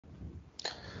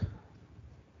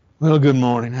Well, good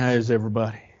morning. How is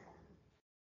everybody?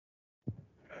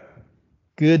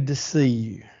 Good to see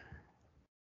you.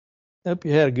 Hope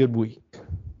you had a good week.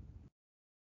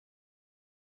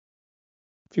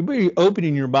 If you'll be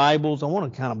opening your Bibles, I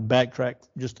want to kind of backtrack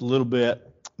just a little bit.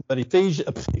 But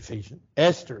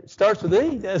Esther. It starts with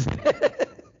E, doesn't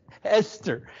it?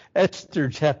 Esther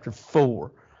chapter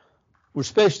 4. We're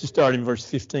supposed to start in verse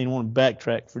 15. I want to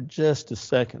backtrack for just a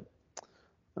second.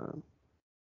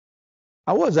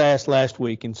 I was asked last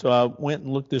week, and so I went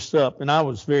and looked this up, and I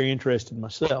was very interested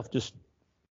myself, just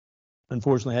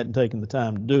unfortunately hadn't taken the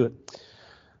time to do it.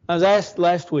 I was asked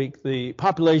last week the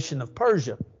population of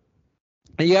Persia.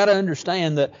 And you got to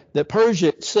understand that Persia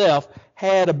itself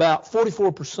had about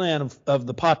 44% of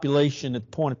the population at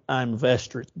the point of time of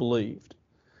Esther, it's believed.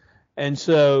 And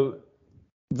so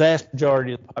vast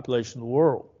majority of the population of the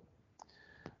world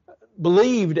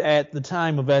believed at the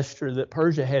time of Esther that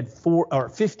Persia had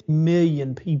 50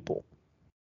 million people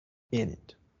in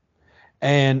it.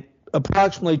 And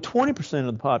approximately 20%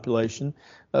 of the population,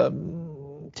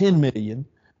 10 million,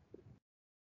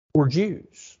 were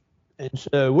Jews. And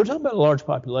so we're talking about a large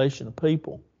population of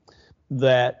people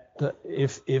that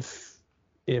if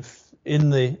in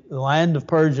the land of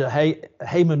Persia,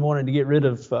 Haman wanted to get rid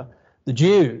of the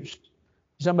Jews,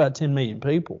 he's talking about 10 million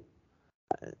people.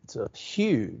 It's a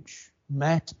huge,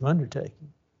 massive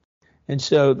undertaking. And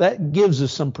so that gives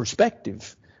us some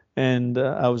perspective. And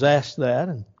I was asked that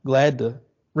and glad to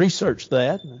research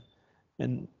that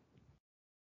and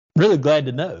really glad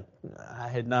to know. I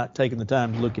had not taken the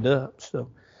time to look it up.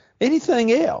 So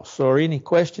anything else or any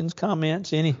questions,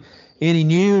 comments, any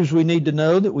news we need to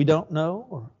know that we don't know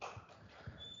or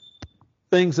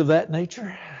things of that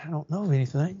nature? I don't know of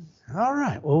anything. All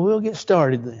right, well, we'll get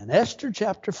started then. Esther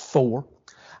chapter 4.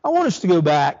 I want us to go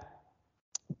back.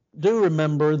 Do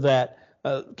remember that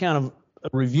kind of a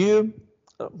review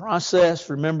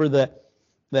process. Remember that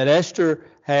Esther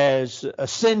has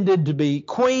ascended to be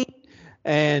queen,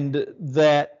 and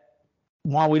that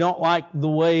while we don't like the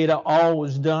way it all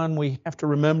was done, we have to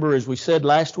remember, as we said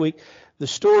last week, the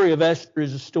story of Esther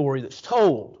is a story that's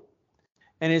told.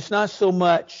 And it's not so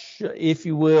much, if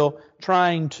you will,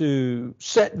 trying to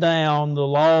set down the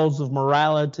laws of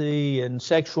morality and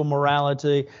sexual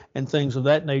morality and things of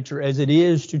that nature as it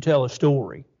is to tell a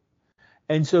story.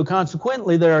 And so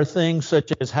consequently, there are things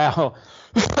such as how,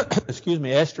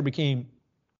 Esther became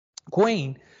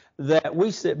queen, that we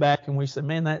sit back and we say,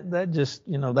 man, that just,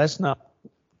 that's not a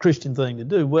Christian thing to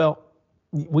do. Well,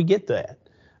 we get that.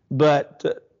 But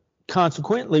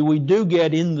consequently, we do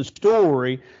get in the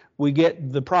story, we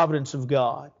get the providence of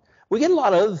God. We get a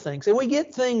lot of other things, and we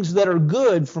get things that are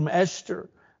good from Esther.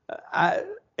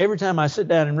 Every time I sit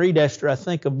down and read Esther, I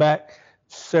think of back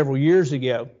several years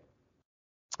ago.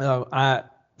 I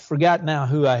forgot now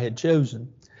who I had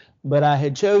chosen, but I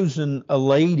had chosen a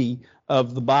lady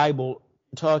of the Bible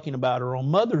talking about her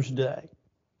on Mother's Day.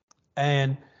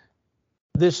 And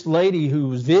this lady who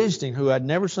was visiting, who I'd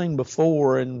never seen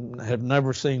before and have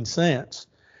never seen since,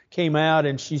 came out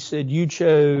and she said, you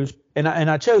chose, and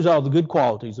I chose all the good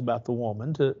qualities about the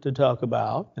woman to talk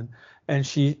about. And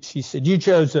she said, you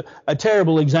chose a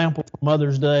terrible example for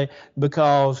Mother's Day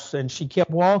because, and she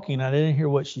kept walking. I didn't hear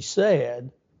what she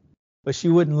said, but she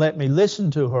wouldn't let me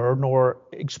listen to her nor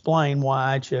explain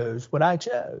why I chose what I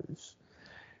chose.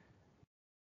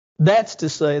 That's to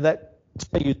say, that to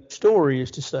tell you the story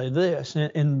is to say this.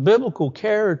 In biblical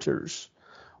characters,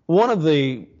 one of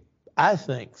the, I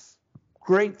think,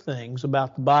 great things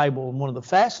about the Bible, and one of the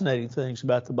fascinating things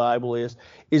about the Bible is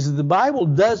that the Bible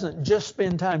doesn't just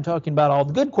spend time talking about all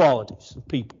the good qualities of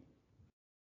people.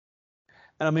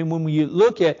 And I mean, when you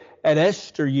look at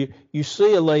Esther, you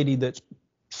see a lady that's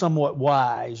somewhat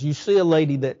wise. You see a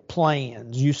lady that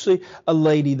plans. You see a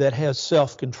lady that has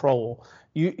self-control.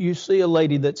 You see a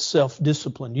lady that's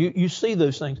self-disciplined. You see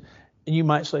those things. And you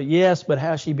might say, yes, but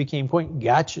how she became queen.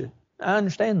 Gotcha. I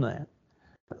understand that.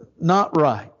 Not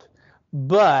right.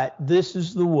 But this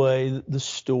is the way that the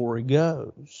story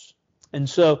goes. And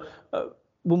so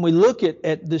when we look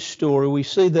at this story, we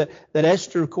see that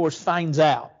Esther, of course, finds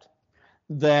out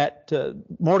that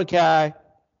Mordecai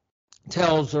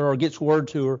tells her or gets word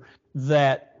to her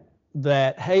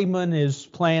that Haman is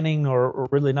planning, or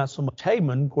really not so much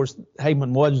Haman. Of course,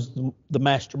 Haman was the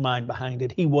mastermind behind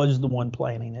it. He was the one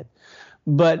planning it.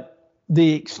 But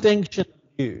the extinction of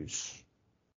the Jews,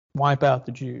 wipe out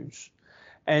the Jews.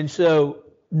 And so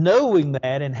knowing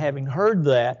that and having heard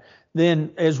that,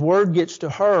 then as word gets to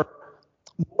her,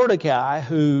 Mordecai,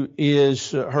 who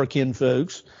is her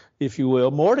kinfolks, if you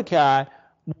will, Mordecai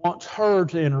wants her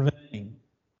to intervene.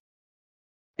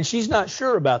 And she's not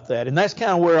sure about that. And that's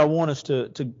kind of where I want us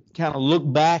to kind of look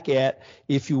back at,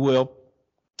 if you will.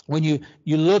 When you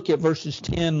look at verses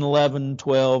 10, 11,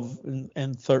 12,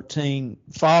 and 13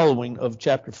 following of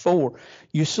chapter 4,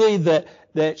 you see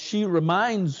that she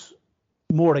reminds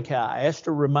Mordecai,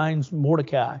 Esther reminds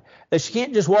Mordecai, that she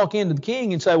can't just walk into the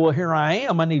king and say, well, here I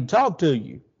am, I need to talk to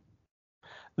you.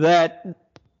 That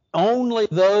only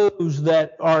those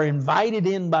that are invited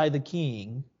in by the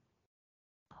king,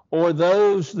 or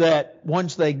those that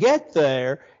once they get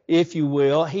there, if you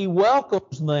will, he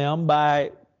welcomes them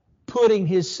by putting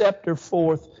his scepter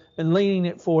forth and leaning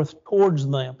it forth towards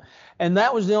them. And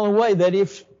that was the only way that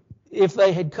if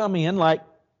they had come in, like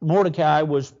Mordecai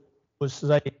was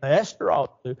saying Esther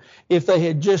ought to, if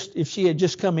she had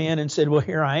just come in and said, well,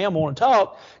 here I am, I want to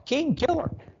talk, king kill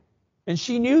her. And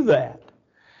she knew that.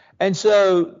 And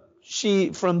so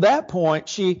from that point,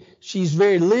 she's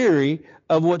very leery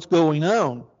of what's going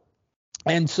on.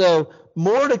 And so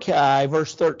Mordecai,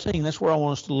 verse 13, that's where I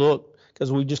want us to look,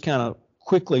 because we just kind of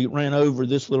quickly ran over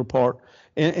this little part.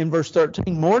 In verse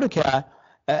 13, Mordecai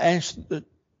answered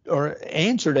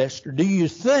Esther, do you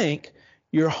think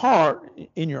in your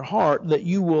heart that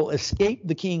you will escape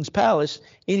the king's palace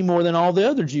any more than all the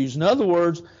other Jews? In other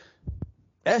words,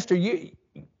 Esther,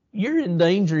 you're in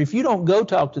danger if you don't go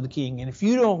talk to the king, and if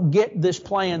you don't get this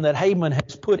plan that Haman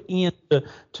has put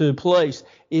into place,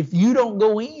 if you don't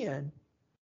go in,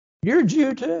 you're a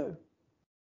Jew too.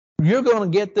 You're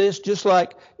going to get this just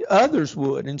like others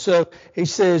would. And so he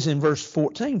says in verse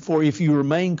 14, for if you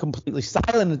remain completely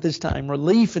silent at this time,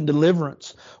 relief and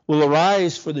deliverance will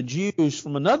arise for the Jews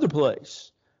from another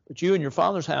place, but you and your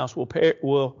father's house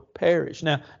will perish.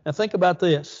 Now think about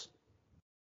this.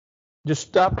 Just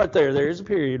stop right there. There is a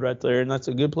period right there, and that's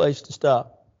a good place to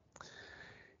stop.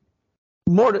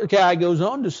 Mordecai goes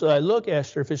on to say, look,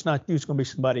 Esther, if it's not you, it's going to be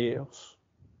somebody else.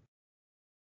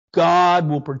 God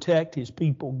will protect his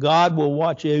people. God will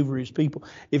watch over his people.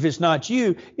 If it's not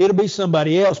you, it'll be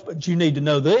somebody else. But you need to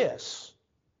know this.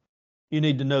 You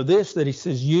need to know this, that he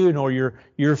says you and or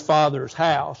your father's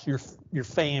house, your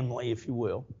family, if you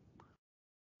will.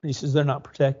 And he says they're not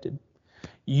protected.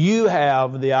 You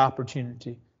have the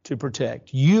opportunity to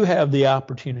protect. You have the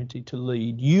opportunity to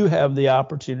lead. You have the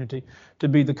opportunity to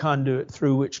be the conduit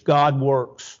through which God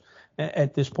works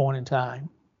at this point in time.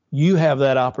 You have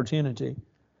that opportunity.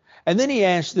 And then he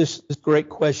asks this great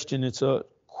question. It's a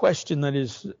question that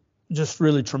is just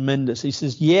really tremendous. He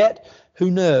says, yet who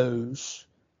knows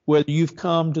whether you've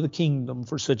come to the kingdom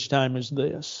for such time as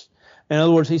this? In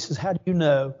other words, he says, how do you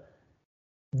know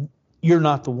you're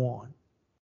not the one?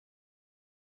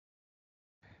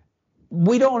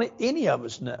 We don't, any of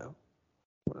us know.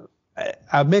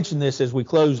 I mentioned this as we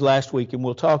closed last week, and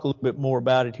we'll talk a little bit more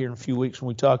about it here in a few weeks when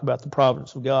we talk about the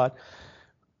providence of God.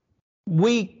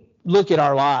 We look at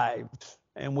our lives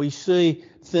and we see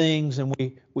things and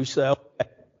we say, okay,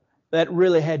 that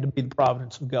really had to be the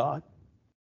providence of God.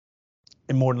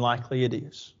 And more than likely it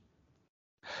is.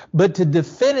 But to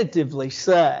definitively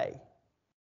say,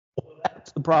 well,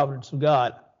 that's the providence of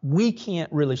God, we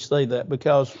can't really say that,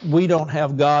 because we don't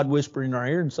have God whispering in our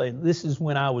ear and saying, this is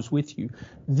when I was with you.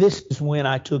 This is when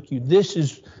I took you. This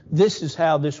is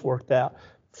how this worked out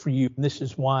for you. And this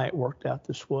is why it worked out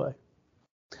this way.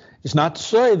 It's not to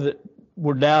say that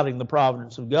we're doubting the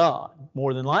providence of God.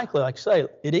 More than likely, like I say,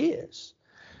 it is.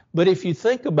 But if you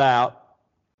think about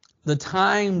the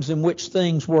times in which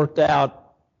things worked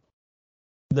out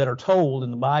that are told in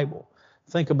the Bible,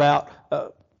 think about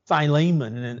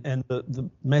Philemon and the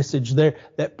message there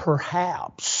that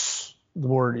perhaps the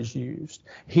word is used.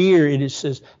 Here it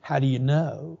says, how do you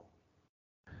know?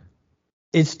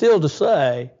 It's still to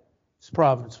say it's the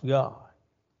providence of God.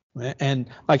 And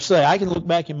like I say, I can look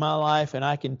back in my life and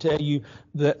I can tell you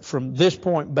that from this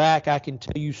point back, I can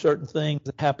tell you certain things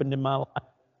that happened in my life.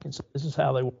 And so this is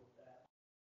how they were.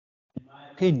 In my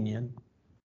opinion,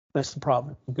 that's the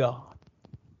providence of God.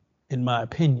 In my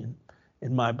opinion,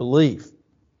 in my belief.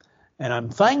 And I'm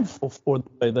thankful for the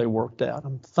way they worked out.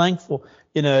 I'm thankful,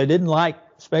 I didn't like,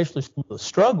 especially some of the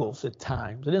struggles at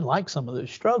times. I didn't like some of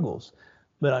those struggles,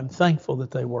 but I'm thankful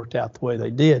that they worked out the way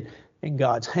they did. And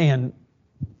God's hand,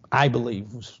 I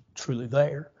believe, was truly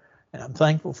there. And I'm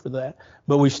thankful for that.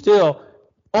 But we still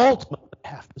ultimately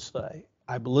have to say,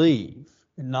 I believe,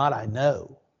 and not I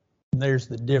know. And there's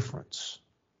the difference.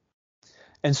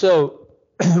 And so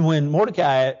when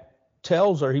Mordecai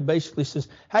tells her, he basically says,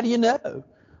 how do you know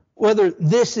whether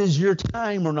this is your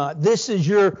time or not? This is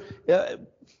your,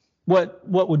 what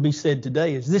would be said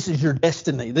today is, this is your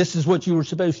destiny. This is what you were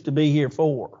supposed to be here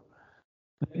for.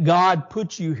 God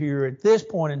put you here at this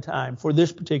point in time for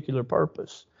this particular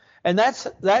purpose. And that's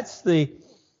the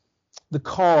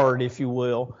card, if you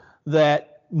will,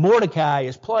 that Mordecai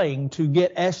is playing to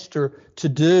get Esther to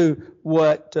do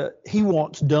what he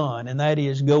wants done, and that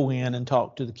is go in and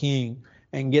talk to the king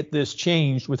and get this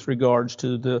changed with regards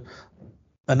to the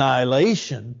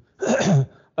annihilation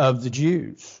of the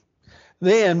Jews.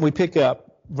 Then we pick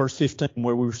up verse 15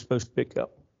 where we were supposed to pick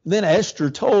up. Then Esther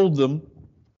told them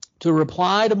to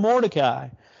reply to Mordecai,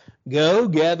 "Go,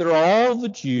 gather all the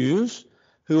Jews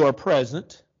who are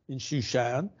present in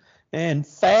Shushan, and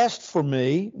fast for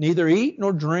me, neither eat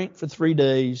nor drink for 3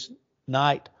 days,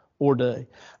 night or day.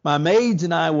 My maids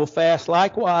and I will fast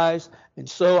likewise, and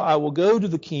so I will go to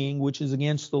the king, which is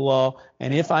against the law,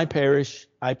 and if I perish,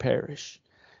 I perish."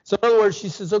 So in other words, she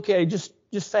says, okay, just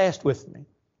fast with me.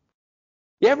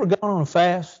 You ever gone on a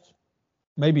fast?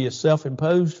 Maybe a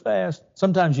self-imposed fast?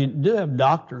 Sometimes you do have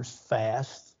doctors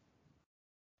fast.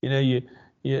 You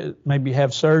maybe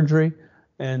have surgery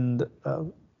and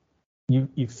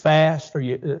you fast, or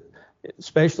you,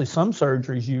 especially some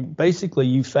surgeries,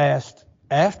 you fast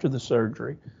after the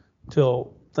surgery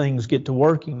till things get to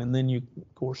working, and then you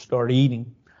of course start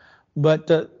eating. But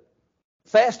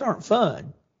fasts aren't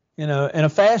fun, and a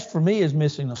fast for me is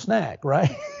missing a snack,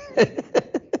 right?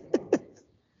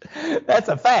 That's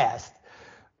a fast.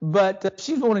 But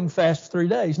she's wanting to fast for 3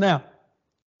 days. Now,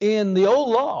 in the old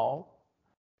law,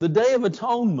 the Day of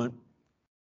Atonement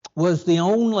was the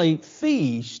only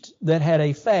feast that had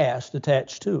a fast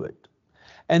attached to it.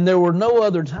 And there were no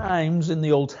other times in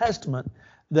the Old Testament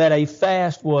that a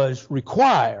fast was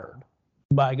required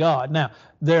by God. Now,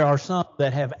 there are some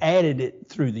that have added it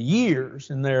through the years,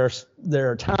 and there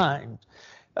are times.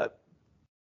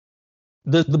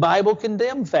 Does the Bible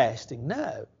condemn fasting?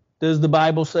 No. Does the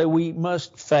Bible say we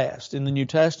must fast in the New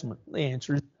Testament? The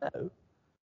answer is no.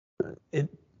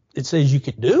 It says you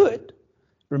can do it.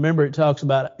 Remember, it talks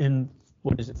about in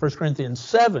 1 Corinthians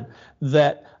 7,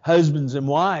 that husbands and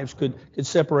wives could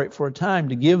separate for a time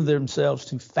to give themselves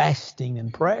to fasting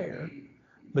and prayer.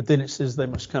 But then it says they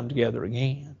must come together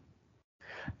again.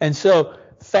 And so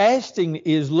fasting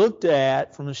is looked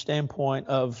at from the standpoint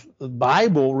of the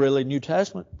Bible, really, New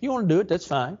Testament. If you want to do it, that's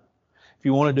fine. If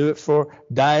you want to do it for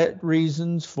diet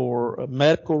reasons, for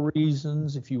medical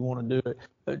reasons, if you want to do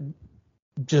it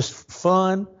just for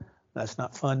fun, that's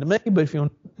not fun to me, but if you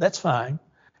want, that's fine.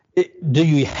 Do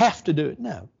you have to do it?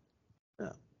 No.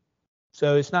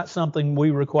 So it's not something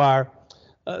we require,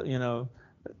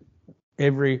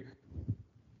 every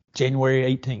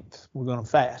January 18th, we're going to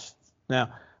fast. Now,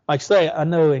 like I say, I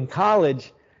know in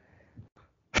college,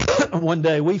 one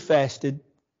day we fasted.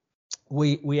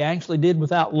 We actually did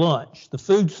without lunch. The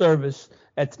food service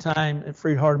at the time at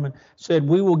Freed-Hardeman said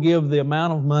we will give the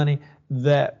amount of money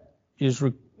that is,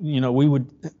 we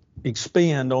would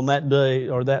expend on that day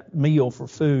or that meal for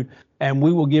food, and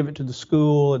we will give it to the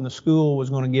school, and the school was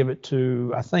going to give it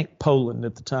to, I think, Poland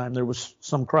at the time. There was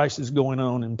some crisis going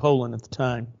on in Poland at the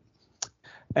time.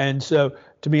 And so,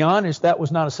 to be honest, that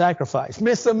was not a sacrifice.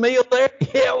 Miss a meal there?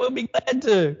 Yeah, we'll be glad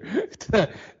to.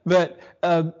 But,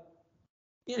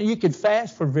 you could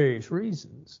fast for various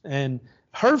reasons. And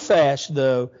her fast,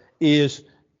 though, is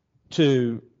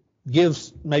to give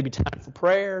maybe time for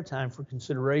prayer, time for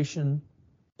consideration,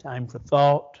 time for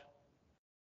thought.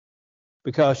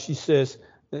 Because she says,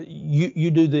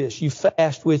 you do this, you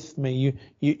fast with me,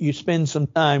 you spend some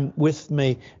time with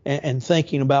me and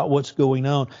thinking about what's going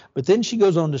on. But then she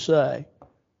goes on to say,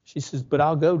 she says, but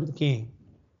I'll go to the king.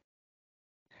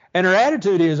 And her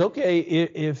attitude is, okay,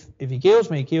 if he kills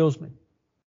me, he kills me.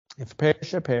 If I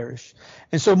perish, I perish.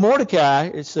 And so Mordecai,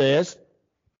 it says,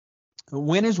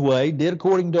 went his way, did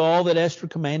according to all that Esther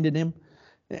commanded him.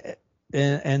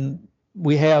 And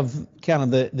we have kind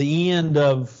of the end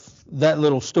of that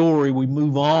little story. We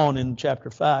move on in chapter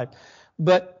 5.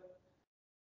 But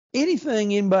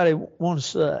anything anybody want to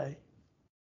say?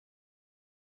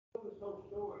 This whole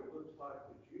story looks like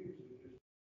the Jews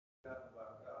have just forgotten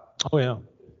about God. Oh, yeah.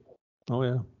 Oh,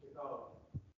 yeah.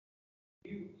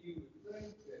 Because you would think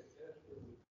that Esther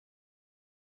would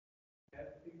have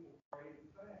people pray and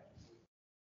fast.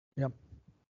 Yep.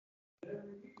 Never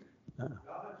used.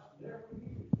 God's never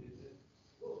used it.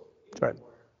 Look, That's right.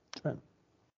 anywhere. That's right.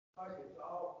 Like it's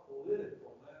all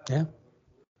political now. Yeah.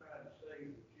 We're trying to save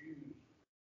the Jews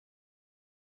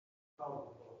because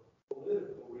of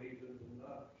political reasons and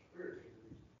not spiritual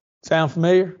reasons. Sound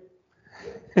familiar?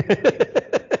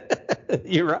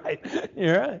 You're right.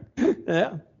 You're right.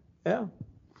 Yeah. Yeah.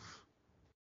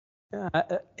 Yeah.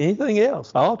 Anything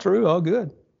else? All true, all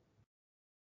good.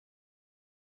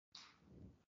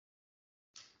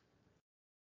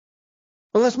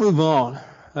 Well, let's move on.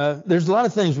 There's a lot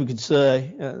of things we could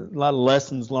say, a lot of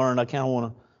lessons learned. I kind of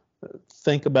want to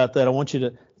think about that. I want you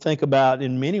to think about,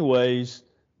 in many ways,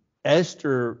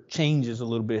 Esther changes a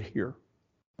little bit here,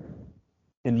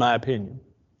 in my opinion.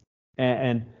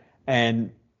 And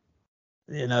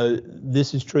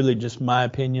this is truly just my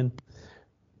opinion.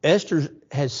 Esther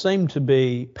has seemed to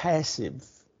be passive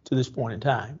to this point in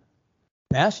time.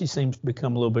 Now she seems to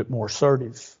become a little bit more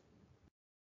assertive,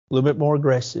 a little bit more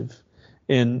aggressive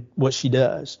in what she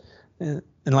does. And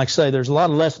like I say, there's a lot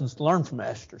of lessons to learn from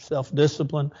Esther.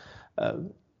 Self-discipline,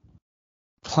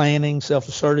 planning,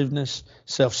 self-assertiveness,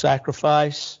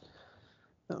 self-sacrifice.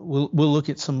 We'll look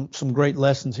at some great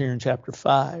lessons here in chapter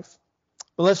 5.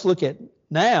 But let's look at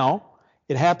now.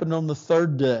 It happened on the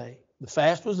third day. The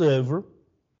fast was over.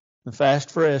 The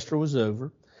fast for Esther was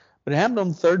over. But it happened on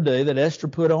the third day that Esther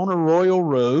put on her royal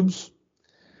robes.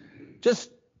 Just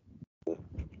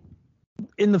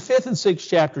in the 5th and 6th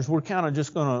chapters, we're kind of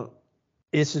just going to,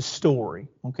 it's a story,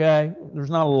 okay? There's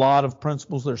not a lot of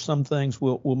principles. There's some things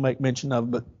we'll make mention of,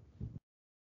 but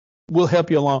we'll help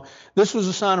you along. This was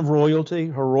a sign of royalty.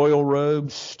 Her royal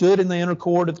robes stood in the inner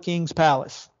court of the king's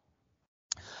palace,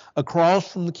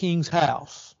 across from the king's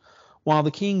house, while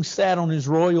the king sat on his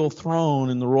royal throne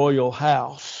in the royal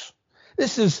house.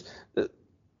 This is,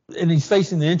 and he's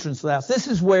facing the entrance of the house. This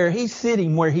is where he's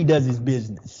sitting, where he does his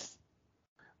business,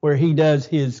 where he does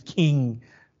his king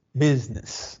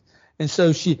business. And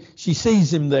so she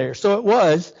sees him there. So it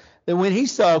was that when he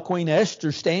saw Queen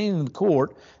Esther standing in the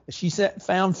court, she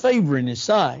found favor in his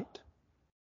sight.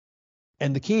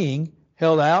 And the king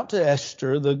held out to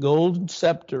Esther the golden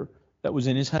scepter that was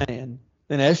in his hand.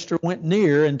 Then Esther went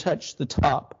near and touched the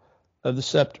top of the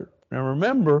scepter. Now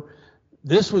remember,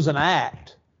 this was an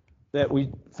act that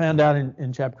we found out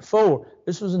in chapter 4.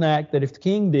 This was an act that if the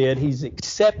king did, he's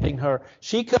accepting her.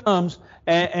 She comes,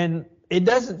 and it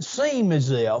doesn't seem as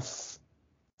if,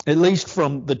 at least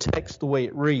from the text the way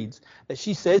it reads, that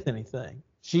she says anything.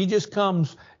 She just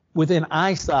comes within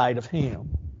eyesight of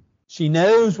him. She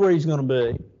knows where he's going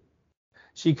to be.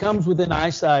 She comes within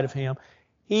eyesight of him.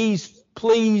 He's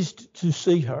pleased to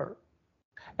see her.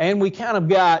 And we kind of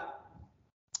got,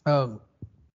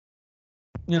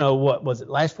 what was it?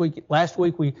 Last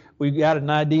week we got an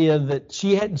idea that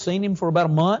she hadn't seen him for about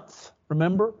a month,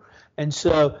 remember? And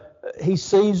so he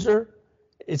sees her.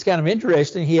 It's kind of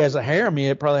interesting. He has a harem.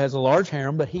 He probably has a large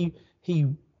harem, but he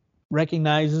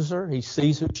recognizes her. He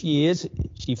sees who she is.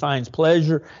 She finds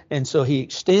pleasure. And so he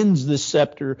extends this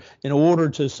scepter in order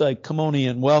to say, come on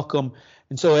in, welcome.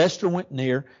 And so Esther went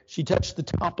near. She touched the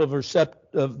top of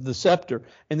the scepter.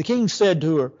 And the king said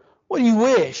to her, what do you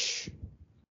wish,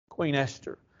 Queen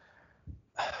Esther?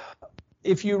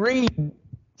 If you read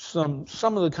some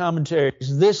of the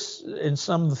commentaries, this and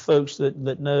some of the folks that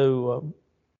know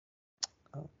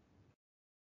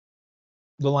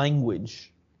the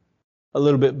language a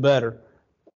little bit better,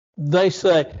 they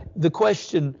say the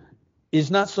question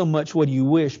is not so much what do you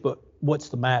wish, but what's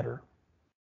the matter?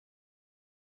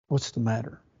 What's the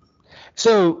matter?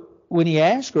 So when he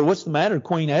asked her, what's the matter,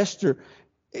 Queen Esther,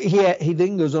 he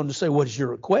then goes on to say, what is your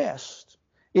request?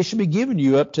 It should be given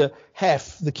you up to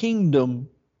half the kingdom.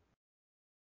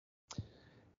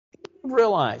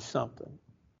 Realize something.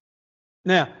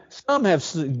 Now, some have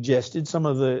suggested, some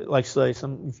of the, like say,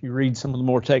 if you read some of the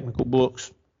more technical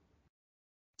books,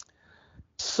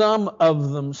 some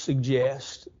of them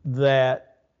suggest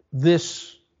that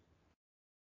this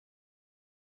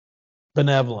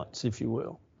benevolence, if you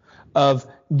will, of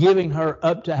giving her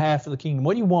up to half of the kingdom,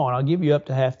 what do you want? I'll give you up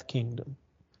to half the kingdom,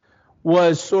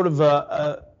 was sort of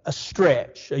a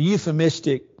stretch, a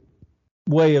euphemistic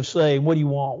way of saying, what do you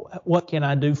want? What can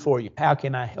I do for you? How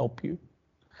can I help you?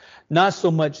 Not so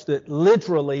much that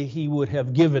literally he would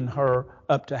have given her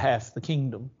up to half the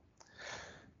kingdom.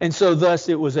 And so thus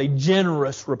it was a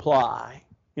generous reply.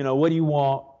 What do you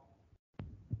want?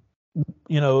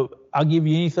 I'll give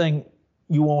you anything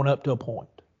you want up to a point.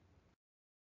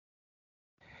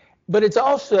 But it's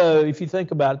also, if you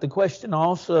think about it, the question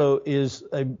also is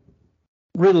a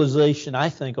realization, I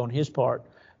think, on his part,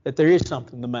 that there is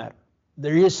something the matter.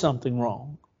 There is something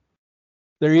wrong.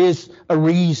 There is a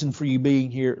reason for you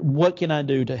being here. What can I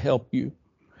do to help you?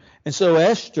 And so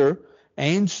Esther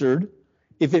answered,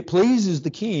 if it pleases the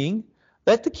king,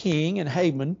 let the king and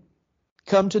Haman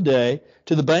come today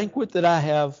to the banquet that I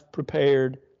have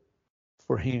prepared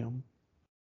for him.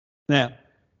 Now,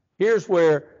 here's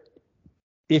where,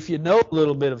 if you know a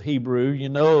little bit of Hebrew, you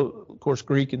know, of course,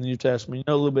 Greek in the New Testament, you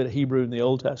know a little bit of Hebrew in the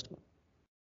Old Testament.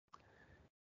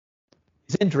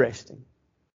 It's interesting.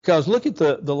 Because look at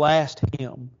the last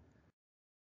hymn.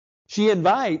 She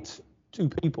invites two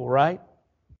people, right?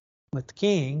 Let the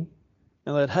king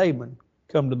and let Haman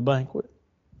come to the banquet.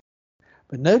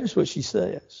 But notice what she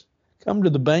says. Come to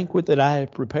the banquet that I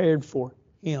have prepared for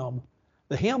him.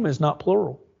 The him is not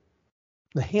plural.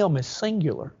 The him is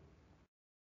singular.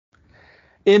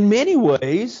 In many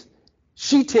ways,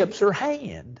 she tips her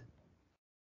hand,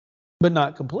 but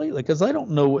not completely, because they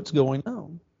don't know what's going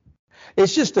on.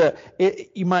 It's just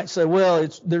you might say, well,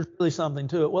 there's really something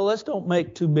to it. Well, let's don't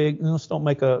make too big. Let's don't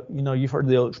make you've heard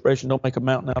the old expression, don't make a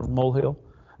mountain out of a molehill.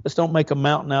 Let's don't make a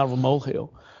mountain out of a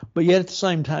molehill. But yet at the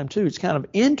same time, too, it's kind of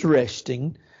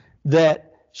interesting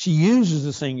that she uses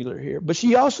the singular here, but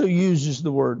she also uses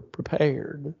the word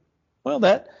prepared. Well,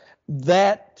 that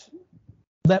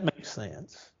makes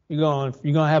sense. If you're going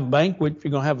to have a banquet, if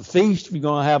you're going to have a feast, if you're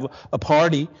going to have a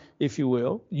party, if you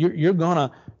will, you're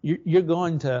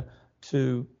going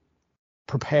to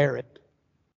prepare it.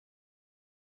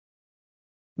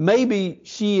 Maybe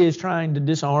she is trying to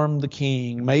disarm the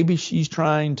king. Maybe she's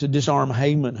trying to disarm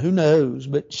Haman. Who knows?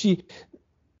 But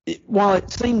while it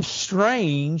seems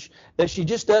strange that she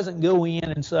just doesn't go in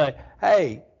and say,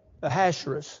 hey,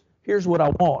 Ahasuerus, here's what I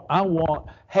want. I want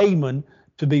Haman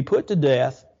to be put to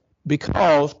death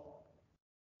because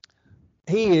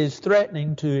he is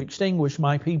threatening to extinguish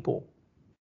my people.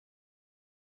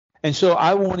 And so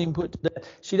I want him put to death.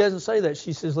 She doesn't say that.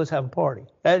 She says, let's have a party.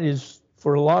 That is,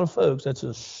 for a lot of folks, that's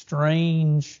a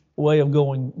strange way of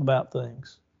going about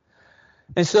things.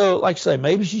 And so, like I say,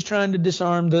 maybe she's trying to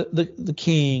disarm the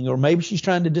king, or maybe she's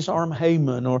trying to disarm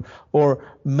Haman, or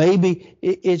maybe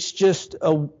it's just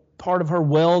a part of her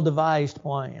well-devised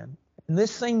plan. And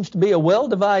this seems to be a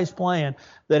well-devised plan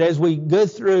that as we go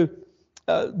through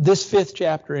this 5th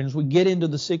chapter and as we get into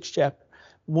the 6th chapter,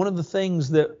 one of the things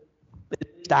that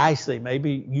I see,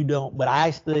 maybe you don't, but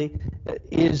I see,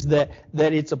 is that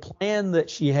it's a plan that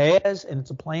she has and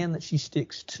it's a plan that she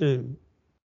sticks to.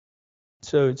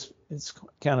 So it's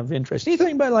kind of interesting. Anything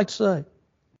anybody like to say?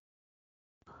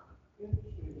 Interesting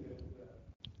that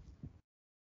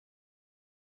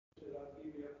I'll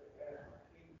give you up to ask my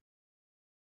king.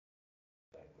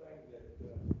 Same thing that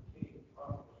king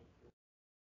promised.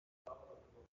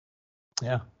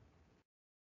 Yeah.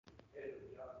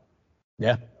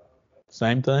 Yeah.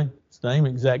 Same thing. Same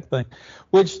exact thing.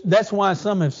 Which that's why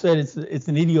some have said it's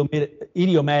an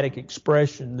idiomatic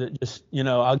expression that just,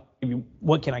 I'll give you,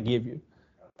 what can I give you?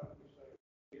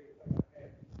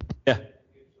 Yeah.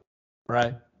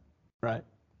 Right. Right.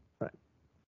 Right.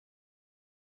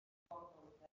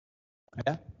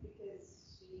 Yeah.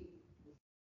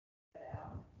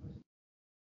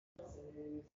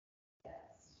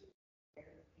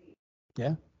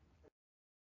 Yeah.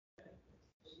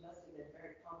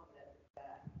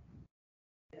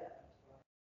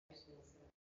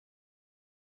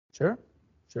 Sure.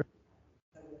 Sure.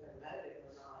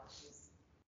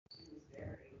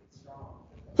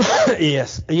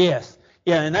 Yes. Yes.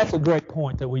 Yeah, and that's a great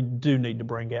point that we do need to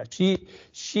bring out.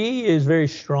 She is very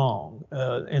strong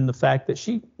in the fact that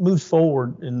she moves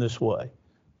forward in this way.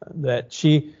 That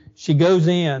she goes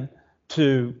in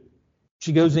to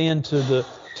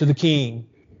the king,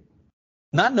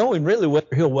 not knowing really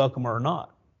whether he'll welcome her or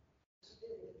not.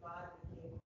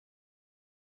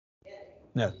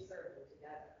 No.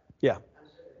 Yeah.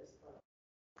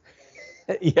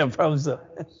 Yeah, probably so.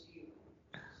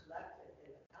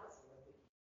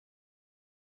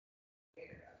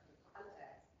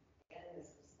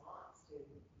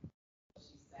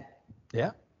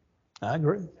 Yeah, I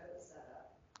agree.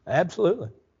 Absolutely.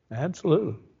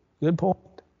 Absolutely. Good point.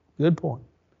 Good point.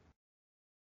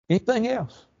 Anything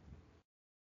else?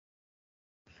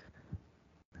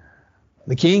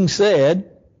 The king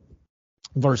said,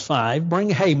 verse 5, bring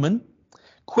Haman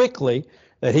quickly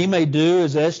that he may do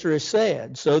as Esther has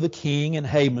said. So the king and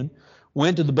Haman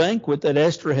went to the banquet that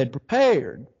Esther had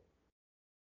prepared.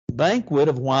 The banquet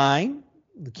of wine,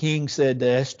 the king said to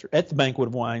Esther, at the banquet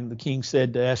of wine, the king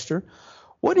said to Esther,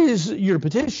 what is your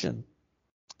petition?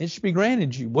 It should be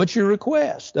granted you. What's your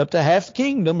request? Up to half the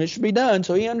kingdom, it should be done.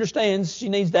 So he understands she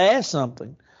needs to ask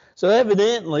something. So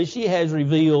evidently she has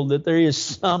revealed that there is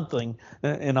something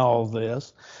in all of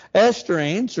this. Esther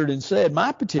answered and said,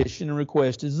 my petition and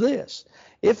request is this.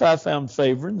 If I found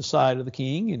favor in the sight of the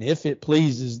king, and if it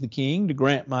pleases the king to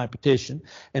grant my petition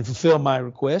and fulfill my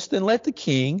request, then let the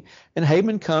king and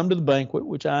Haman come to the banquet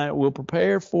which I will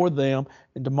prepare for them,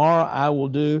 and tomorrow I will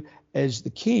do as the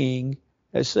king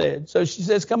has said. So she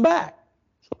says, come back.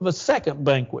 So a second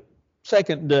banquet,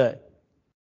 second day.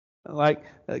 Like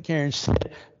Karen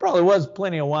said, probably was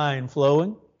plenty of wine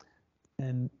flowing.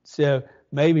 And so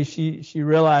maybe she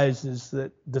realizes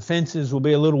that defenses will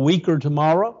be a little weaker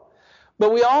tomorrow.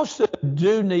 But we also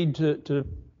do need to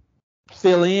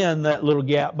fill in that little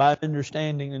gap by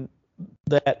understanding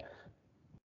that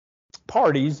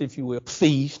parties, if you will,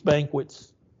 feast,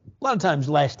 banquets, a lot of times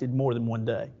lasted more than one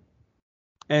day.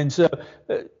 And so,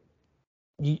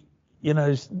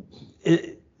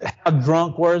 how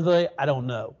drunk were they? I don't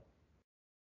know.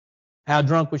 How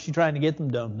drunk was she trying to get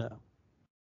them? Don't know.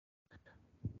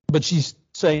 But she's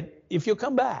saying, if you'll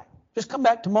come back, just come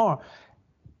back tomorrow.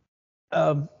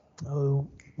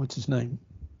 What's his name?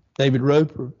 David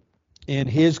Roper, in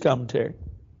his commentary,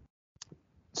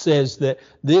 says that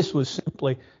this was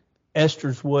simply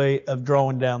Esther's way of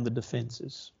drawing down the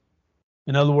defenses.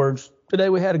 In other words, today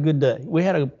we had a good day. We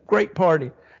had a great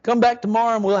party. Come back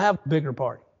tomorrow and we'll have a bigger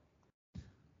party.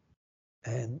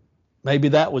 And maybe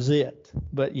that was it.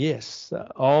 But yes,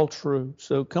 all true.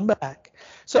 So come back.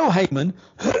 So Haman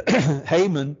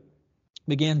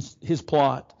begins his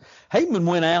plot. Haman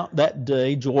went out that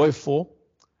day joyful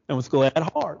and with glad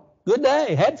heart. Good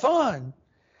day, had fun.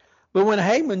 But when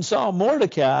Haman saw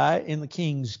Mordecai in the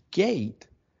king's gate,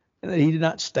 and that he did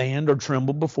not stand or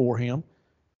tremble before him,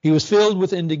 he was filled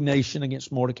with indignation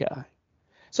against Mordecai.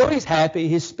 So he's happy.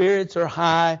 His spirits are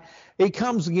high. He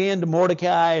comes again to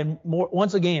Mordecai, and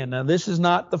once again, now this is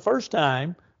not the first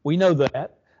time. We know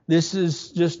that. This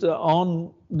is just an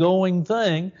ongoing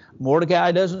thing.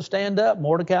 Mordecai doesn't stand up.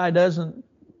 Mordecai doesn't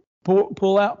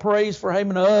pull out praise for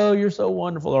Haman. Oh, you're so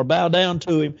wonderful, or bow down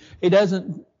to him. He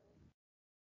doesn't.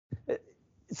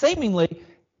 Seemingly,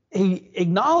 he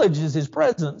acknowledges his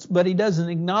presence, but he doesn't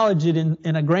acknowledge it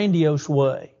in a grandiose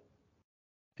way.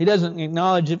 He doesn't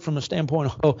acknowledge it from a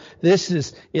standpoint of, oh, this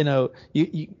is,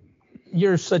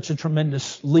 you're such a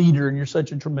tremendous leader and you're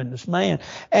such a tremendous man.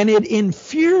 And it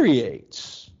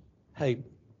infuriates Haman.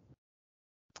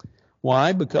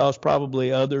 Why? Because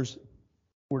probably others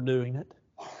were doing it.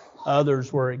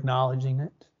 Others were acknowledging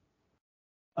it.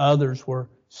 Others were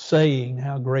saying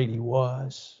how great he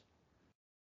was.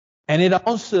 And it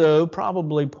also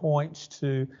probably points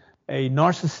to a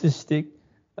narcissistic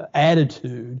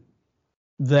attitude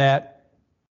that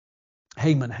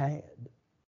Haman had.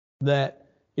 That,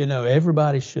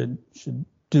 everybody should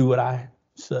do what I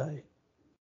say.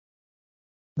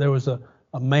 There was a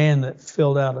man that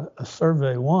filled out a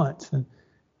survey once, and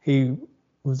he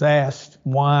was asked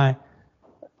why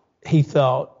he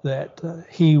thought that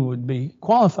he would be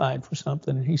qualified for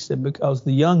something. And he said, because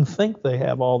the young think they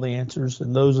have all the answers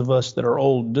and those of us that are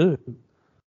old do.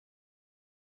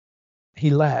 He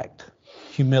lacked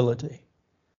humility.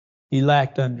 He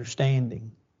lacked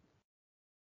understanding.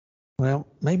 Well,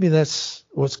 maybe that's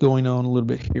what's going on a little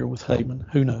bit here with Haman.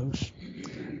 Who knows?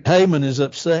 Haman is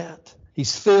upset.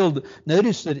 He's filled,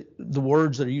 notice that the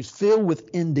words that are used, filled with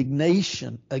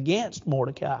indignation against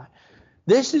Mordecai.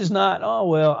 This is not,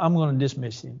 I'm going to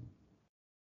dismiss him.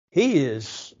 He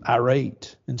is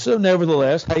irate. And so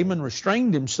nevertheless, Haman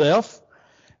restrained himself,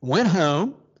 went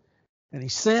home, and he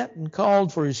sent and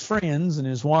called for his friends and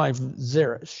his wife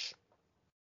Zeresh.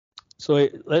 So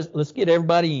let's get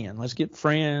everybody in. Let's get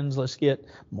friends. Let's get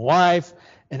my wife.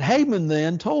 And Haman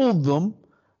then told them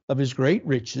of his great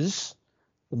riches,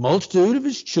 the multitude of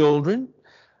his children.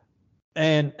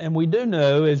 And we do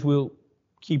know, as we'll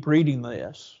keep reading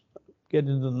this, get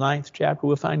into the 9th chapter,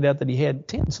 we'll find out that he had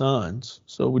 10 sons.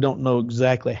 So we don't know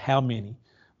exactly how many,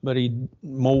 but he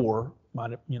more,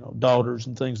 might have, daughters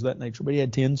and things of that nature. But he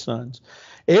had 10 sons.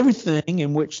 Everything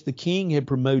in which the king had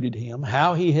promoted him,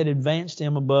 how he had advanced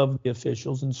him above the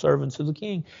officials and servants of the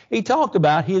king. He talked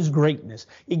about his greatness.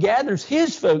 He gathers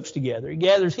his folks together. He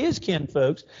gathers his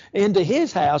kinfolks into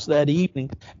his house that evening.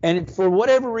 And for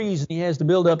whatever reason, he has to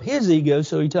build up his ego,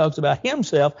 so he talks about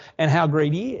himself and how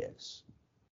great he is.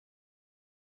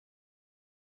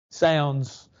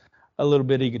 Sounds a little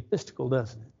bit egotistical,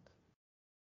 doesn't it?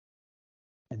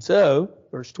 And so,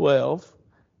 verse 12,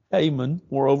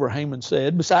 moreover, Haman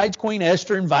said, besides Queen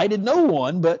Esther invited no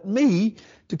one but me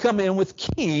to come in with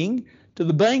king to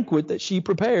the banquet that she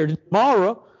prepared. And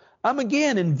tomorrow, I'm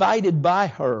again invited by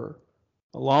her,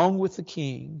 along with the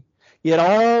king. Yet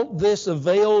all this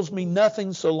avails me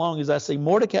nothing so long as I see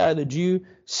Mordecai the Jew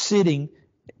sitting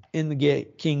in the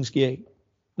gate, king's gate.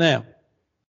 Now,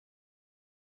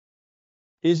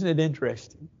 isn't it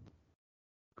interesting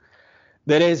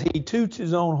that as he toots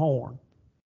his own horn,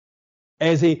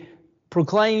 as he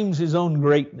proclaims his own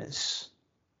greatness,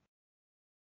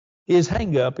 his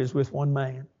hang-up is with one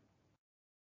man.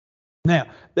 Now,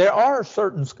 there are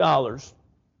certain scholars,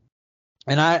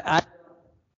 and I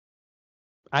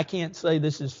can't say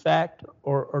this is fact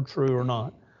or true or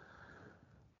not,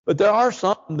 but there are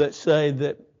some that say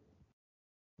that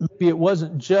maybe it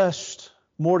wasn't just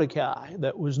Mordecai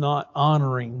that was not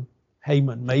honoring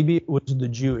Haman. Maybe it was the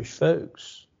Jewish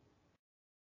folks.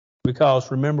 Because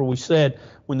remember, we said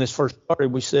when this first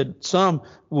started, we said some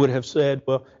would have said,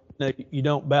 well, no, you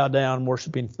don't bow down and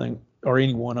worship anything or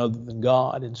anyone other than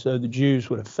God. And so the Jews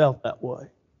would have felt that way.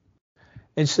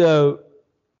 And so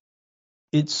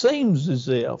it seems as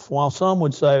if, while some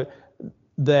would say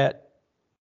that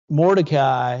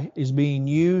Mordecai is being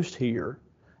used here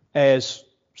as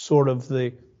sort of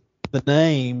the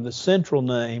name, the central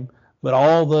name, but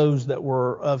all those that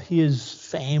were of his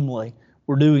family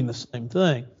were doing the same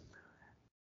thing.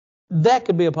 That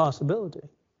could be a possibility.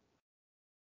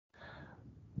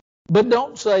 But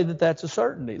don't say that that's a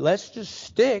certainty. Let's just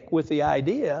stick with the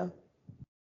idea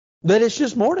that it's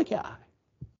just Mordecai.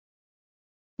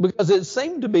 Because it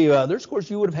seemed to be others. Of course,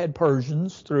 you would have had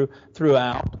Persians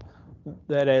throughout,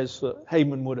 that as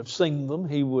Haman would have seen them,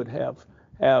 he would have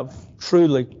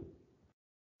truly,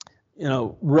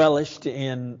 relished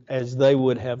in as they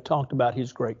would have talked about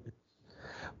his greatness.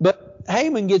 But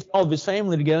Haman gets all of his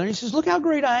family together and he says, look how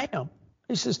great I am.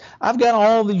 He says, I've got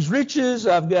all these riches.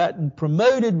 I've gotten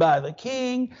promoted by the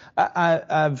king.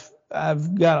 I've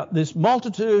got this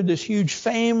multitude, this huge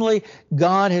family.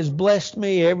 God has blessed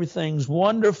me. Everything's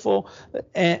wonderful.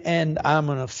 And I'm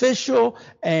an official.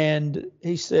 And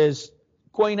he says,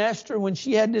 Queen Esther, when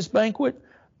she had this banquet,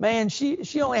 man,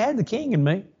 she only had the king and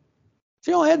me.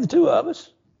 She only had the two of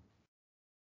us.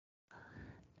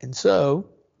 And so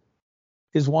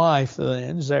his wife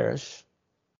then, Zeresh,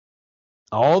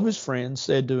 all of his friends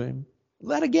said to him,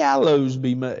 let a gallows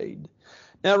be made.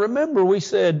 Now remember, we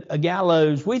said a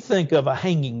gallows, we think of a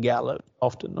hanging gallows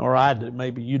often, or I do,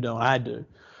 maybe you don't, I do.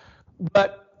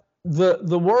 But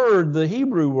the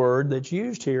Hebrew word that's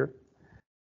used here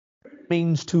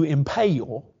means to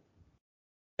impale.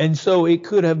 And so it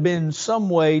could have been some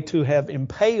way to have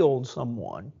impaled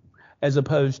someone as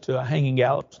opposed to a hanging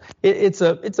gallows. It's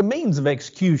a means of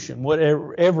execution,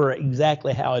 whatever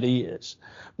exactly how it is.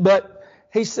 But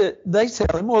they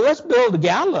tell him, well, let's build a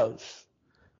gallows.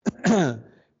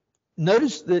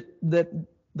 Notice that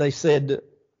they said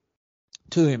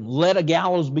to him, let a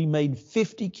gallows be made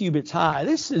 50 cubits high.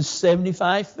 This is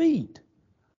 75 feet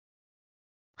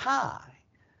high.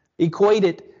 Equate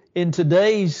it in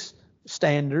today's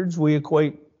standards. We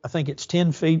equate, I think it's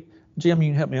 10 feet. Jim, you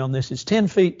can help me on this. It's 10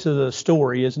 feet to the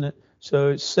story, isn't it? So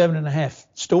it's 7.5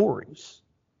 stories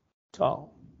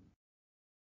tall.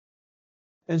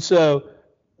 And so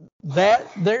that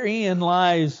therein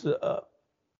lies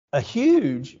a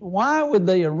huge, why would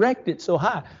they erect it so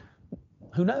high?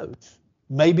 Who knows?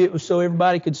 Maybe it was so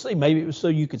everybody could see. Maybe it was so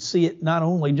you could see it not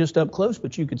only just up close,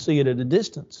 but you could see it at a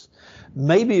distance.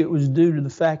 Maybe it was due to the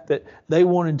fact that they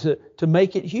wanted to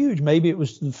make it huge. Maybe it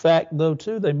was the fact, though,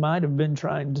 too, they might have been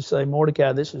trying to say,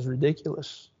 Mordecai, this is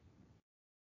ridiculous.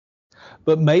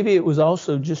 But maybe it was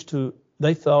also just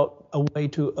they thought, a way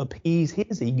to appease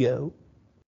his ego.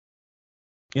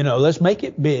 Let's make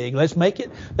it big. Let's make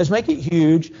it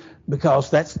huge, because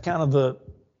that's kind of the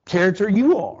character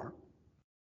you are.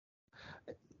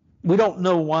 We don't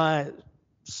know why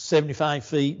 75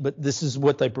 feet, but this is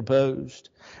what they proposed.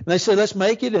 And they said, let's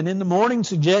make it, and in the morning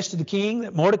suggested the king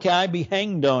that Mordecai be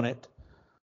hanged on it.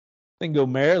 Then go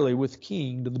merrily with the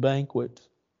king to the banquet.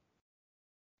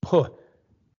 Boy,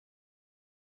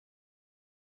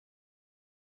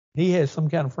 he has some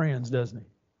kind of friends, doesn't he?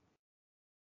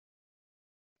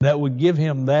 That would give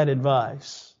him that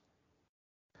advice.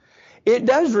 It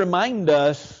does remind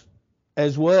us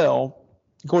as well,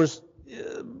 of course,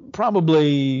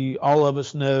 probably all of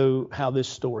us know how this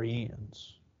story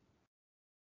ends.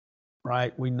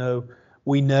 Right? We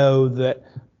know that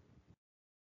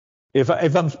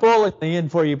if I'm spoiling the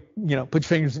end for you, put your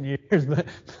fingers in your ears, but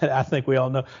I think we all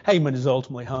know Haman is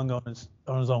ultimately hung on his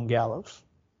own gallows.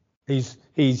 He's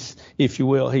if you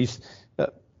will,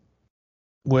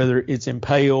 whether it's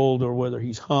impaled or whether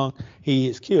he's hung, he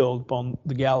is killed upon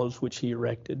the gallows which he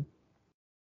erected.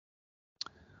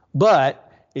 But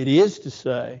it is to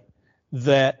say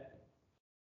that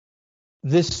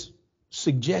this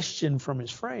suggestion from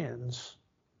his friends,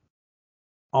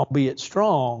 albeit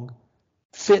strong,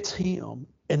 fits him.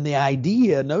 And the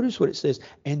idea, notice what it says,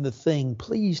 and the thing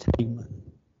pleased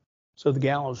Haman. So the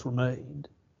gallows were made.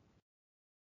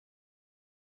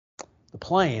 The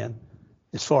plan,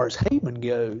 as far as Haman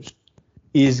goes,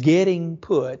 is getting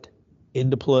put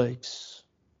into place.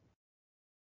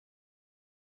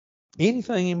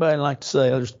 Anything anybody like to say?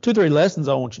 There's 2 or 3 lessons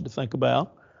I want you to think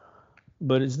about,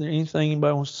 but is there anything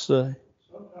anybody wants to say?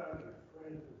 Sometimes your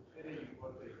friends will tell you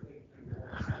what they think you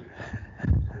want to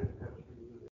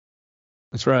do.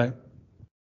 That's right.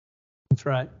 That's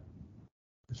right.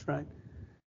 That's right.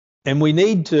 And we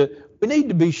need to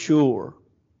be sure.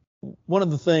 One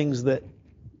of the things that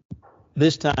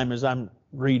this time, as I'm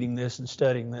reading this and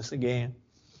studying this again,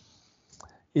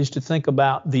 is to think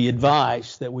about the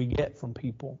advice that we get from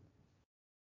people.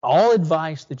 All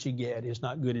advice that you get is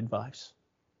not good advice.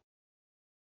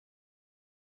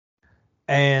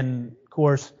 And of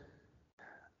course,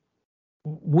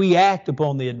 we act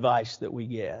upon the advice that we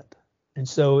get. And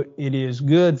so it is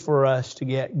good for us to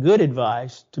get good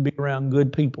advice, to be around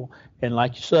good people. And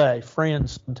like you say,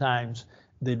 friends, sometimes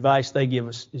the advice they give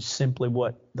us is simply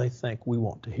what they think we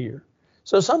want to hear.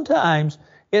 So sometimes,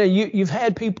 you've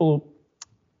had people,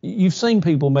 you've seen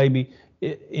people maybe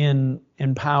in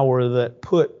power that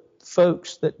put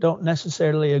folks that don't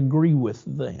necessarily agree with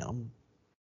them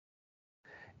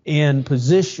in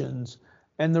positions.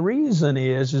 And the reason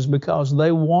is because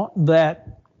they want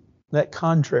that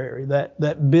contrary,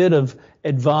 that bit of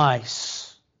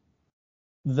advice,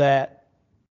 that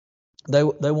they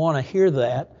want to hear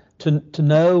that to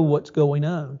know what's going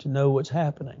on, to know what's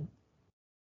happening.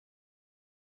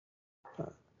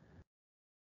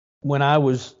 When I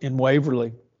was in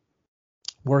Waverly,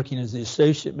 working as the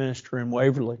associate minister in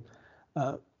Waverly,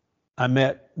 I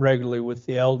met regularly with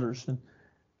the elders, and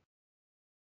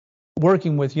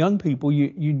working with young people,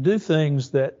 you do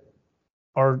things that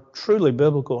are truly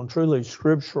biblical and truly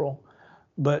scriptural,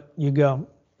 but you go,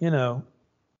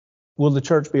 will the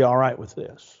church be all right with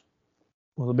this?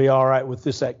 Will it be all right with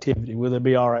this activity? Will it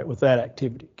be all right with that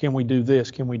activity? Can we do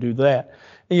this? Can we do that?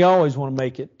 And you always want to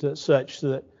make it such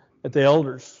that the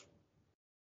elders,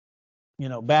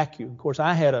 back you. Of course,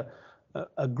 I had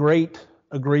a great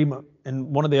agreement, and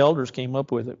one of the elders came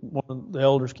up with it. One of the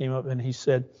elders came up and he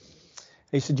said,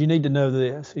 you need to know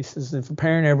this. He says, if a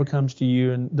parent ever comes to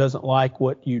you and doesn't like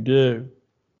what you do,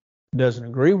 doesn't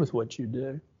agree with what you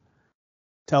do,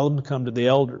 tell them to come to the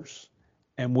elders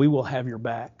and we will have your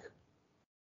back.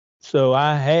 So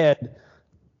I had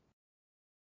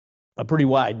a pretty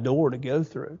wide door to go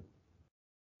through.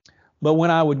 But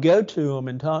when I would go to them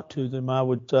and talk to them, I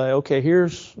would say, okay,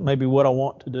 here's maybe what I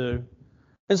want to do.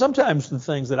 And sometimes the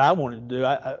things that I wanted to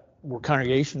do, were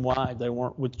congregation-wide. They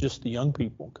weren't with just the young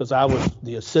people, because I was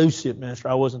the associate minister.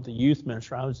 I wasn't the youth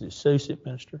minister. I was the associate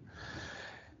minister.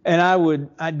 And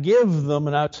I'd give them,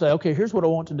 and I'd say, okay, here's what I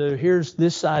want to do. Here's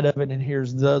this side of it, and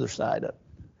here's the other side of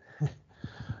it.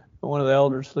 One of the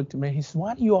elders looked at me. He said,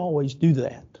 why do you always do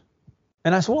that?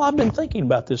 And I said, well, I've been thinking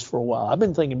about this for a while. I've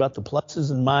been thinking about the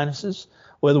pluses and minuses,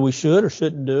 whether we should or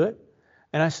shouldn't do it.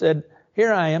 And I said,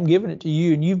 here I am giving it to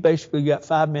you, and you've basically got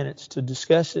 5 minutes to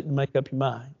discuss it and make up your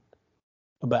mind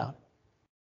about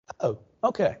it. Oh,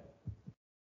 okay.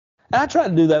 And I try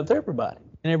to do that with everybody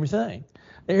and everything.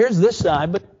 And here's this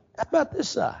side, but how about this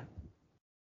side?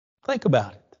 Think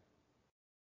about it.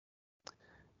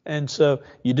 And so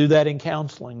you do that in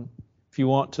counseling. If you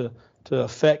want to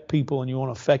affect people and you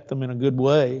want to affect them in a good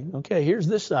way, okay, here's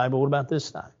this side, but what about this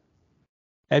side?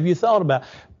 Have you thought about?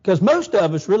 Because most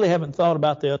of us really haven't thought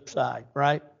about the other side,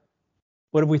 right?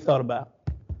 What have we thought about?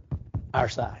 Our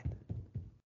side.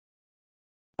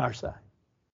 Our side.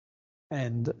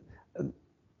 And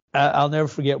I'll never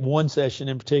forget one session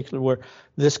in particular where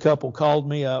this couple called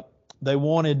me up. They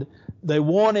wanted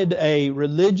a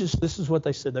religious, this is what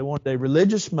they said, they wanted a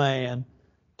religious man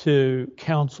to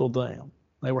counsel them.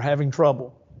 They were having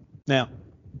trouble. Now,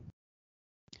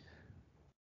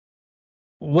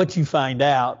 what you find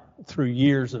out through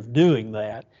years of doing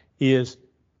that is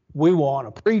we want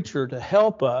a preacher to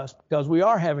help us because we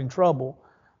are having trouble,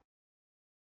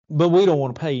 but we don't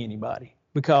want to pay anybody,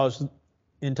 because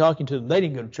in talking to them, they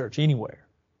didn't go to church anywhere.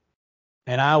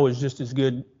 And I was just as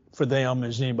good for them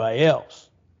as anybody else.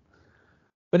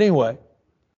 But anyway,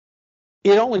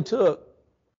 it only took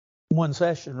one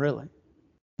session, really,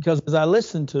 because as I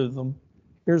listened to them,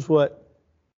 here's what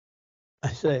I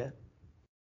said.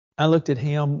 I looked at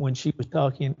him when she was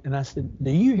talking, and I said,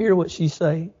 do you hear what she's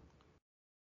saying?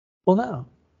 Well, no.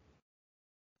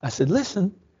 I said,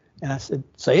 listen. And I said,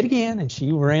 say it again. And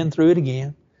she ran through it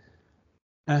again.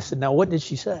 And I said, now what did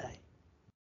she say?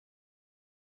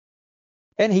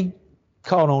 And he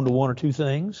caught on to one or two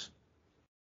things.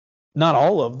 Not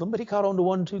all of them, but he caught on to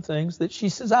one or two things that she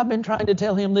says, I've been trying to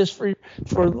tell him this for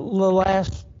the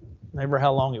last, never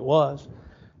how long it was.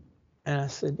 And I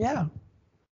said, yeah,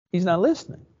 he's not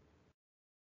listening.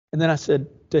 And then I said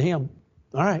to him,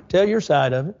 all right, tell your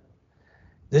side of it.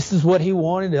 This is what he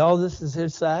wanted. All this is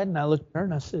his side. And I looked at her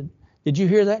and I said, did you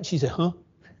hear that? And she said, huh?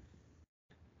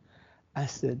 I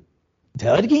said,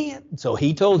 tell it again. So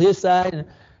he told his side,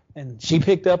 and she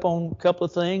picked up on a couple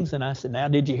of things. And I said, now,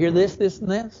 did you hear this, this, and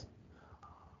this?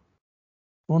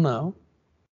 Well, no.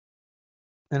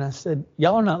 And I said,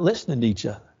 y'all are not listening to each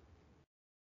other.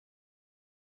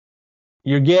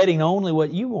 You're getting only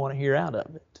what you want to hear out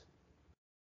of it.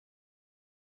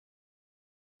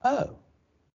 Oh.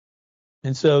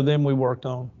 And so then we worked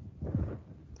on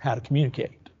how to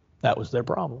communicate. That was their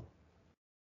problem.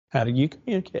 How do you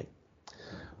communicate?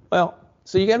 Well,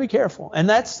 so you got to be careful. And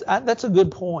that's a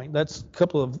good point. That's a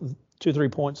couple of 2 or 3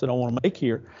 points that I want to make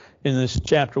here in this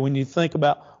chapter. When you think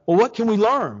about, well, what can we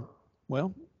learn?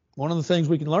 Well, one of the things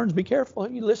we can learn is be careful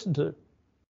who you listen to.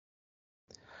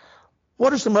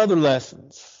 What are some other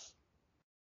lessons?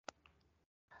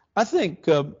 I think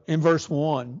in verse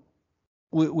 1,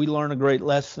 we learn a great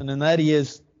lesson, and that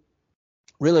is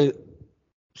really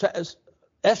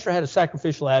Esther had a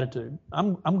sacrificial attitude.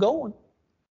 I'm going.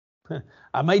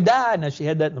 I may die. Now, she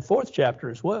had that in the 4th chapter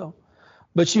as well.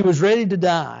 But she was ready to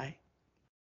die.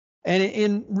 And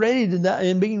in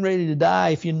being ready to die,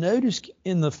 if you notice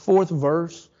in the 4th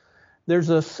verse, there's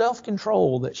a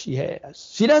self-control that she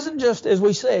has. She doesn't just, as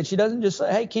we said, she doesn't just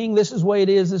say, hey, king, this is the way it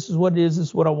is. This is what it is. This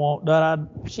is what I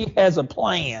want. She has a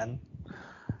plan,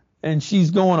 and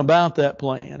she's going about that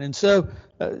plan. And so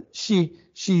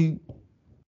she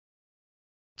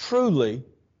truly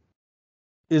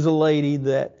is a lady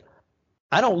that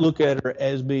I don't look at her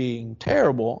as being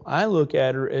terrible. I look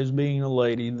at her as being a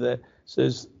lady that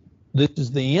says, this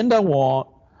is the end I want.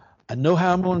 I know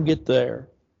how I'm going to get there.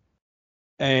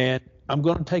 And I'm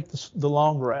going to take the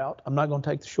long route. I'm not going to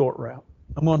take the short route.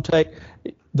 I'm going to take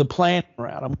the planning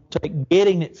route. I'm going to take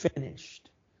getting it finished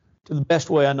to the best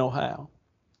way I know how.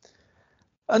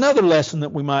 Another lesson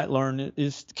that we might learn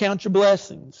is to count your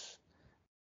blessings.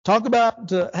 Talk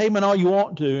about Haman all you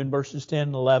want to in verses 10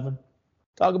 and 11.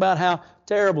 Talk about how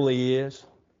terrible he is.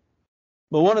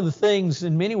 But one of the things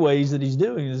in many ways that he's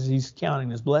doing is he's counting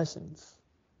his blessings.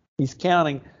 He's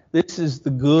counting, this is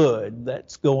the good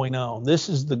that's going on. This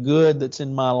is the good that's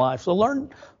in my life. So learn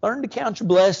to count your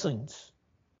blessings.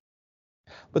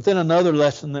 But then another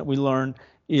lesson that we learn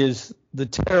is the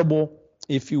terrible,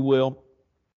 if you will,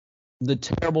 the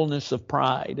terribleness of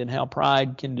pride and how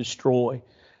pride can destroy.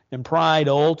 And pride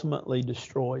ultimately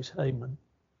destroys Haman.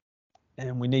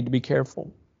 And we need to be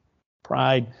careful.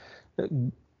 Pride,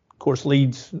 of course,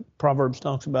 Proverbs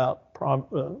talks about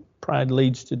pride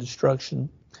leads to destruction.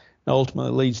 And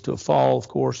ultimately leads to a fall, of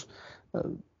course.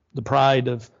 The pride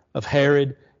of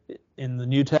Herod in the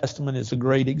New Testament is a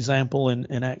great example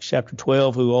in Acts chapter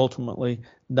 12, who ultimately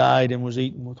died and was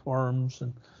eaten with worms.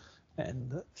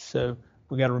 And so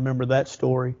we got to remember that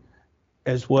story,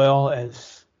 as well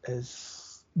as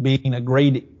being a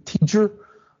great teacher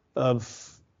of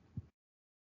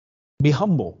be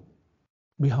humble.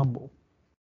 Be humble.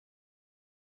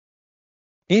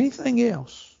 Anything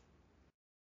else?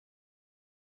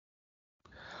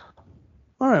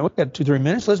 All right, we've got 2-3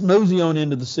 minutes. Let's mosey on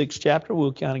into the 6th chapter.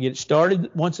 We'll kind of get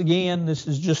started. Once again,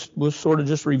 we'll sort of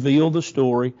just reveal the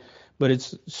story, but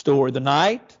it's a story. That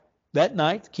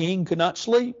night, the king could not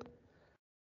sleep.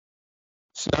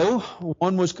 So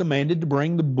one was commanded to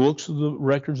bring the books of the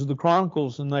records of the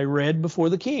Chronicles, and they read before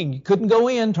the king. You couldn't go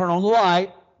in, turn on the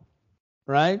light,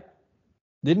 right?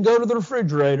 Didn't go to the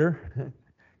refrigerator.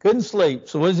 Couldn't sleep.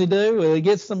 So what does he do? Well, he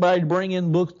gets somebody to bring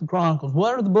in books of the Chronicles.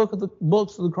 What are the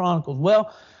books of the Chronicles?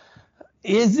 Well,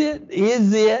 is it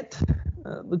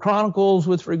the Chronicles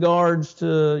with regards to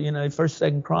 1st,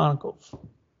 2nd Chronicles?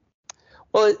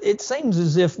 Well, it seems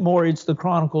as if more it's the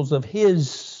Chronicles of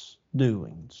his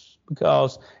doings,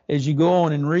 because as you go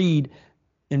on and read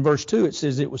in verse 2, it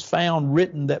says it was found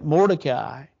written that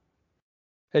Mordecai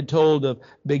had told of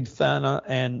Bigthana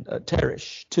and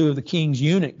Teresh, 2 of the king's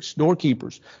eunuchs,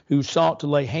 doorkeepers, who sought to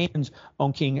lay hands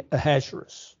on King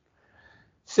Ahasuerus.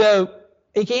 So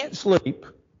he can't sleep.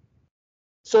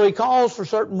 So he calls for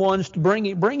certain ones to bring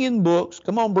in books.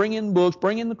 Come on, bring in books.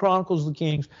 Bring in the Chronicles of the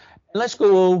Kings. And let's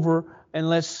go over and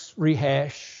let's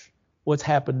rehash what's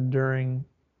happened during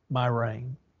my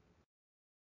reign.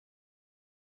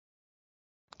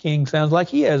 King sounds like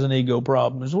he has an ego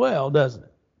problem as well, doesn't it?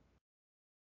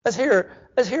 Let's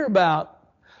hear about,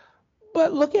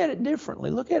 but look at it differently.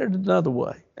 Look at it another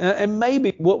way. And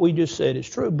maybe what we just said is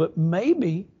true, but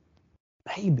maybe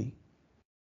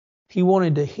he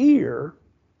wanted to hear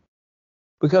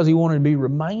because he wanted to be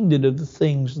reminded of the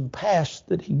things in the past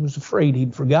that he was afraid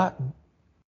he'd forgotten.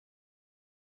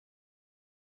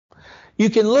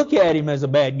 You can look at him as a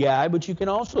bad guy, but you can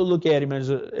also look at him as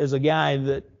a guy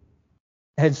that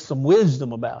has some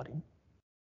wisdom about him.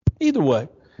 Either way.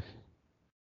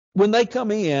 When they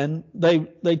come in,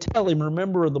 they tell him,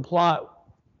 remember the plot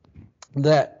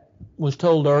that was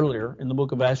told earlier in the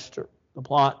book of Esther, the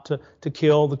plot to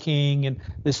kill the king. And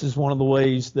this is one of the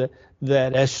ways that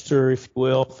Esther, if you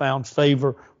will, found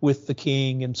favor with the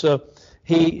king. And so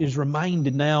he is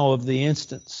reminded now of the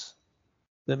instance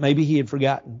that maybe he had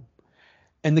forgotten.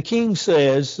 And the king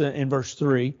says in verse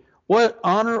 3, What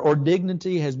honor or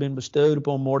dignity has been bestowed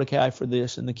upon Mordecai for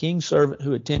this? And the king's servant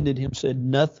who attended him said,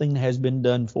 nothing has been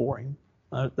done for him.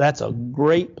 That's a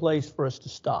great place for us to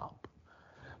stop.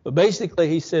 But basically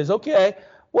he says, okay,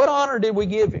 what honor did we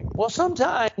give him? Well,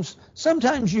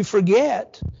 sometimes you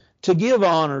forget to give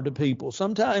honor to people.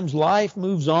 Sometimes life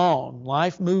moves on.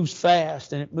 Life moves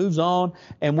fast, and it moves on,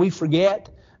 and we forget.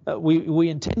 We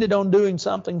intended on doing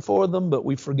something for them, but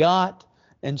we forgot.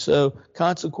 And so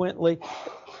consequently,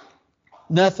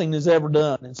 nothing is ever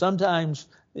done. And sometimes,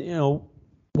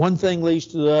 one thing leads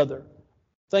to the other.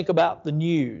 Think about the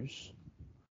news.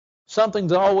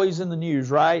 Something's always in the news,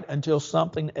 right? Until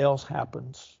something else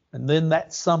happens. And then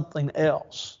that's something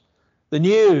else. The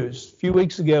news a few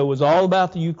weeks ago was all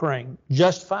about the Ukraine,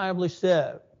 justifiably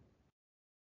so.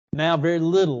 Now very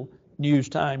little news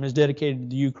time is dedicated to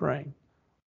the Ukraine.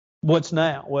 What's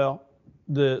now? Well,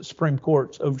 the Supreme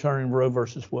Court's overturning Roe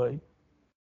versus Wade.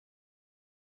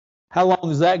 How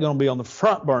long is that going to be on the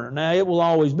front burner? Now, it will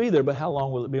always be there, but how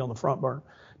long will it be on the front burner?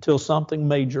 Till something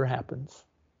major happens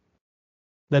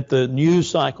that the news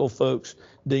cycle folks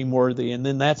deem worthy, and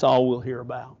then that's all we'll hear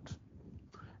about.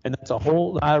 And that's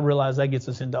I realize that gets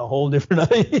us into a whole different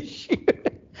issue.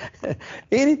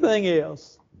 Anything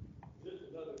else? Just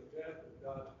another example of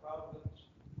God's providence.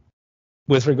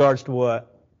 With regards to what?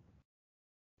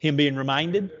 Him being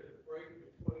reminded? There's a break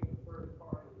between the first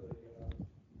part of the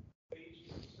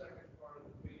feast and the second part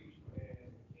of the feast, and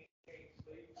he can't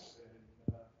sleep, and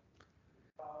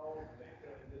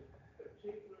this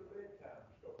particular bedtime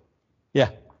story. Yeah.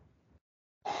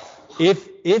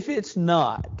 If it's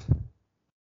not,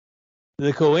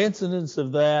 the coincidence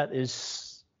of that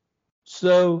is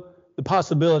the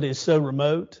possibility is so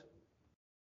remote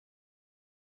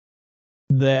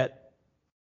that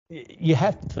you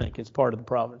have to think it's part of the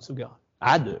providence of God.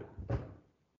 I do.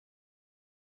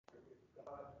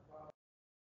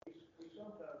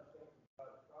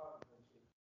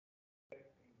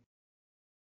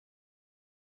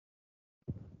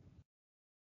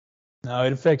 No,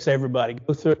 it affects everybody.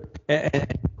 Go through it.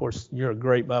 And of course, you're a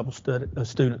great Bible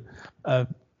student.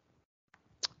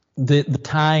 The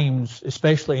times,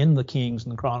 especially in the Kings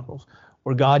and the Chronicles,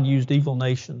 where God used evil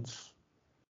nations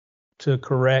to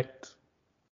correct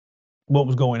what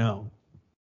was going on.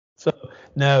 So,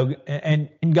 no, and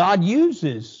God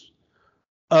uses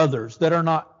others that are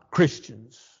not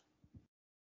Christians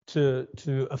to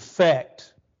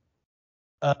affect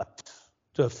us,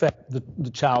 to affect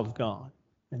the child of God.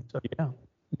 And so, yeah,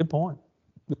 good point.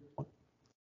 Good point.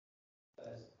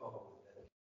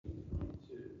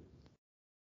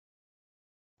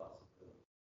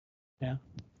 Yeah.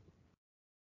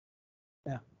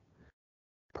 Yeah.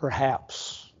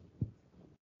 Perhaps.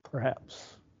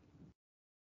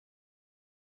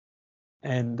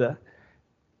 And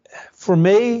for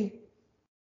me,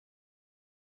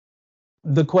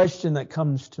 the question that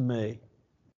comes to me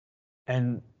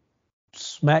and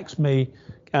smacks me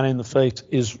kind of in the face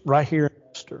is right here in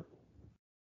Esther.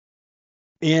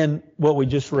 In what we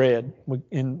just read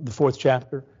in the 4th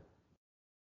chapter,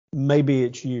 maybe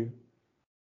it's you.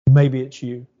 Maybe it's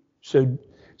you. So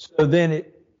then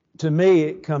to me,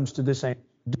 it comes to this answer.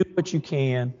 Do what you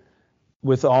can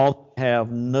with all you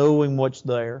have, knowing what's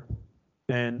there,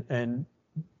 and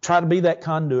try to be that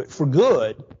conduit for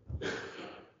good.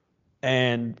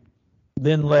 And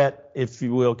then let, if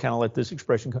you will, kind of let this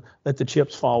expression come, let the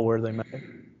chips fall where they may.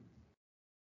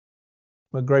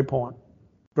 But great point.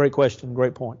 Great question.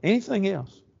 Great point. Anything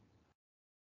else?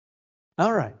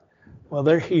 All right. Well,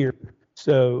 they're here.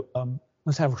 So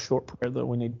let's have a short prayer, though.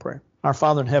 We need prayer. Our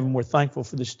Father in heaven, we're thankful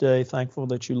for this day, thankful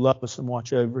that you love us and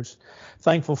watch over us,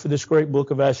 thankful for this great book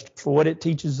of Esther, for what it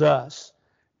teaches us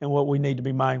and what we need to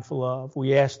be mindful of.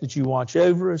 We ask that you watch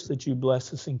over us, that you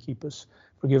bless us and keep us.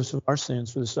 Forgive us of our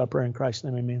sins. For this I pray in Christ's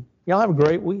name, amen. Y'all have a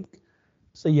great week.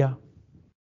 See ya.